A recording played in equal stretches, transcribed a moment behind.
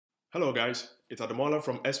Hello guys, it's Adamola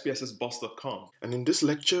from SPSSBoss.com. And in this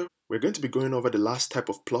lecture, we're going to be going over the last type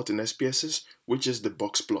of plot in SPSS, which is the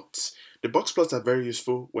box plots. The box plots are very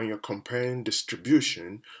useful when you're comparing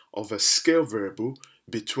distribution of a scale variable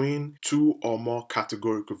between two or more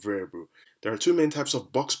categorical variables. There are two main types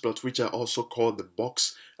of box plots, which are also called the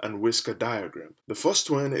box and whisker diagram. The first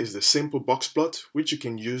one is the simple box plot, which you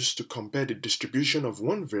can use to compare the distribution of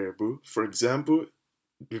one variable, for example,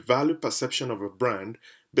 the value perception of a brand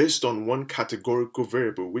based on one categorical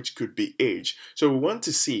variable, which could be age. So we want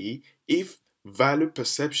to see if value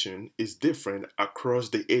perception is different across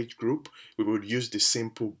the age group. We would use the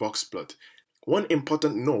simple box plot. One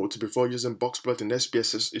important note before using boxplot in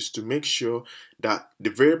SPSS is to make sure that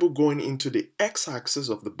the variable going into the x-axis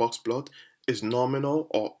of the boxplot is nominal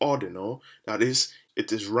or ordinal, that is,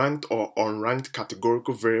 it is ranked or unranked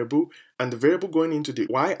categorical variable, and the variable going into the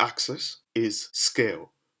y-axis is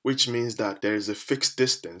scale, which means that there is a fixed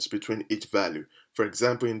distance between each value. For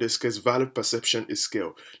example, in this case, value perception is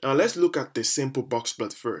scale. Now let's look at the simple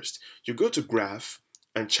boxplot first. You go to Graph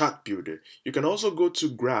and Chart Builder. You can also go to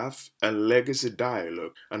Graph and Legacy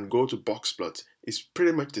Dialog and go to Boxplot. It's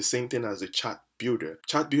pretty much the same thing as the Chart Builder.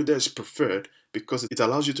 Chart Builder is preferred because it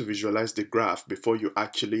allows you to visualize the graph before you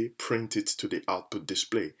actually print it to the output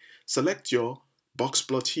display. Select your box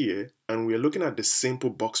plot here, and we're looking at the simple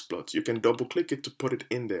box plot. You can double click it to put it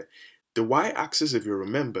in there. The y-axis, if you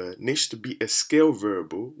remember, needs to be a scale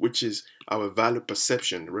variable, which is our value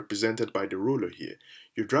perception represented by the ruler here.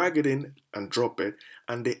 You drag it in and drop it,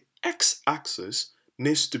 and the x-axis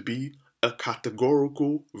needs to be a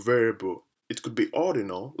categorical variable. It could be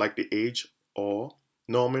ordinal, like the age, or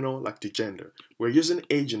nominal, like the gender. We're using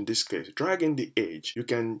age in this case. Drag in the age. You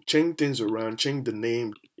can change things around, change the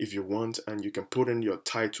name if you want, and you can put in your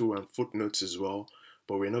title and footnotes as well.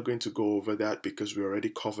 But we're not going to go over that because we already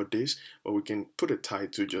covered this. But we can put a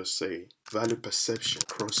title, just say value perception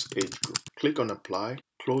cross age group. Click on apply,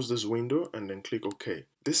 close this window, and then click OK.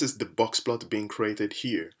 This is the box plot being created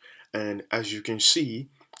here. And as you can see,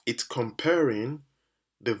 it's comparing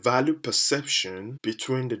the value perception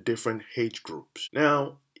between the different age groups.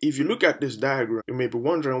 Now, if you look at this diagram, you may be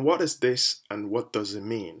wondering, what is this and what does it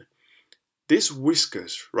mean? These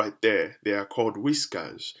whiskers right there, they are called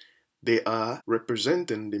whiskers. They are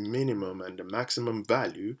representing the minimum and the maximum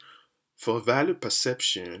value for value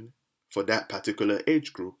perception for that particular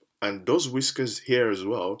age group. And those whiskers here as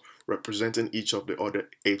well, representing each of the other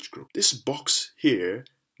age group. This box here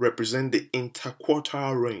represents the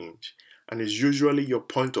interquartile range, and is usually your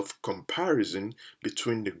point of comparison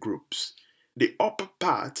between the groups. The upper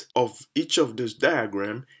part of each of this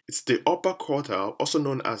diagram is the upper quartile, also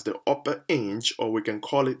known as the upper inch, or we can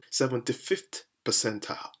call it 75th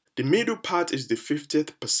percentile. The middle part is the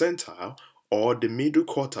 50th percentile, or the middle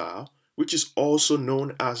quartile, which is also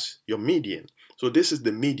known as your median. So this is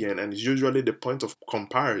the median, and is usually the point of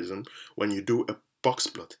comparison when you do a box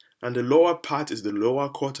plot. And the lower part is the lower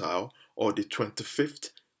quartile, or the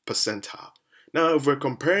 25th percentile. Now, if we're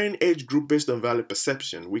comparing age group based on value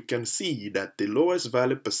perception, we can see that the lowest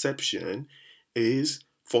value perception is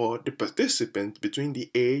for the participant between the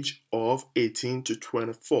age of 18 to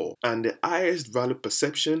 24, and the highest value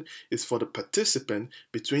perception is for the participant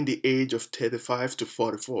between the age of 35 to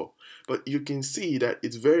 44. But you can see that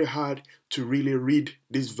it's very hard to really read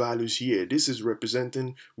these values here. This is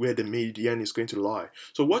representing where the median is going to lie.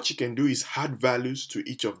 So what you can do is add values to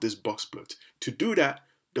each of these box plots. To do that,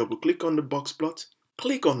 double click on the box plot,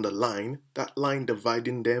 click on the line, that line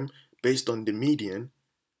dividing them based on the median.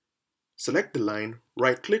 Select the line,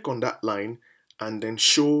 right click on that line, and then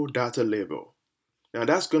show data label. Now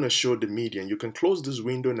that's going to show the median. You can close this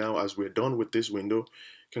window now as we're done with this window.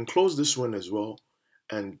 You can close this one as well.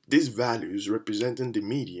 And these values representing the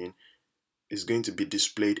median is going to be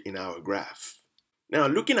displayed in our graph. Now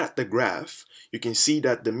looking at the graph, you can see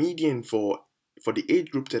that the median for the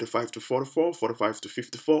age group 35 to 44, 45 to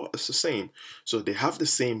 54 is the same. So they have the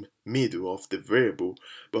same middle of the variable.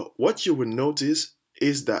 But what you will notice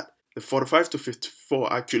is that the 45 to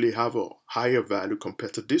 54 actually have a higher value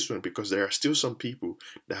compared to this one, because there are still some people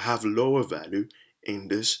that have lower value in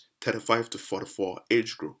this 35 to 44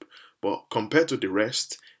 age group. But compared to the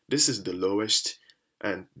rest, this is the lowest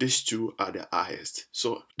and these two are the highest.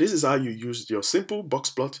 So this is how you use your simple box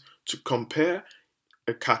plot to compare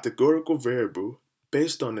a categorical variable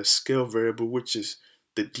based on a scale variable, which is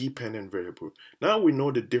the dependent variable. Now we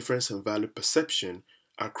know the difference in value perception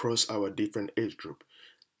across our different age group.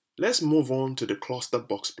 Let's move on to the cluster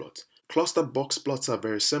box plot. Cluster box plots are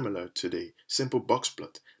very similar to the simple box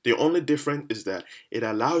plot. The only difference is that it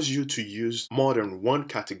allows you to use more than one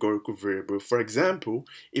categorical variable. For example,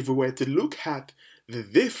 if we were to look at the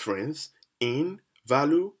difference in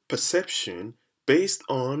value perception based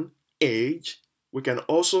on age. We can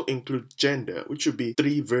also include gender, which would be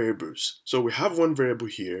 3 variables. So we have one variable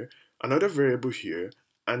here, another variable here,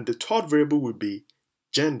 and the third variable would be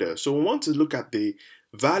gender. So we want to look at the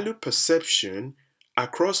value perception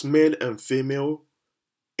across male and female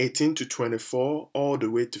 18 to 24 all the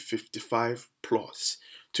way to 55 plus.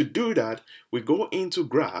 To do that, we go into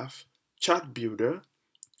Graph, Chart Builder,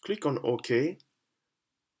 click on OK,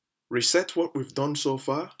 reset what we've done so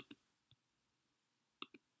far,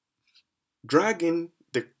 drag in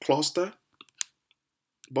the cluster,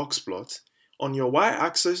 Boxplot. On your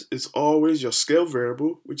y-axis is always your scale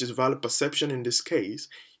variable, which is value perception in this case.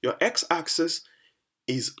 Your x-axis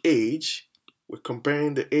is age. We're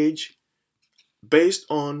comparing the age based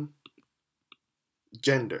on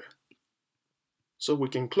gender. So we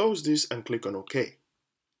can close this and click on OK.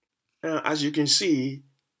 Now, as you can see,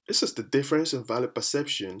 this is the difference in value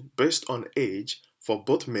perception based on age for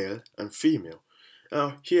both male and female.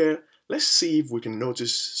 Now here, let's see if we can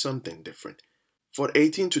notice something different. For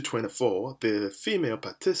 18 to 24, the female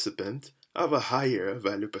participants have a higher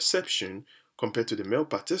value perception compared to the male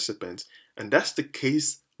participants, and that's the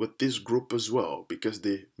case with this group as well because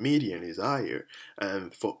the median is higher.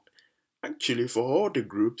 And for all the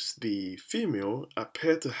groups, the female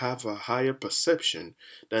appear to have a higher perception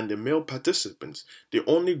than the male participants. The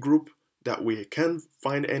only group that we can't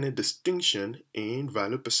find any distinction in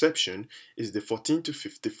value perception is the 14 to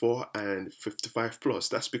 54 and 55 plus.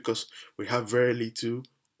 That's because we have very little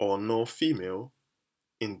or no female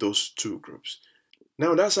in those two groups.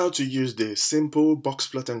 Now that's how to use the simple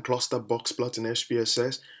boxplot and cluster boxplot in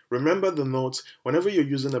SPSS. Remember the notes, whenever you're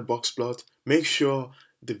using a boxplot, make sure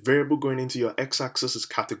the variable going into your x-axis is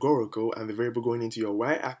categorical and the variable going into your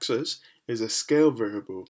y-axis is a scale variable.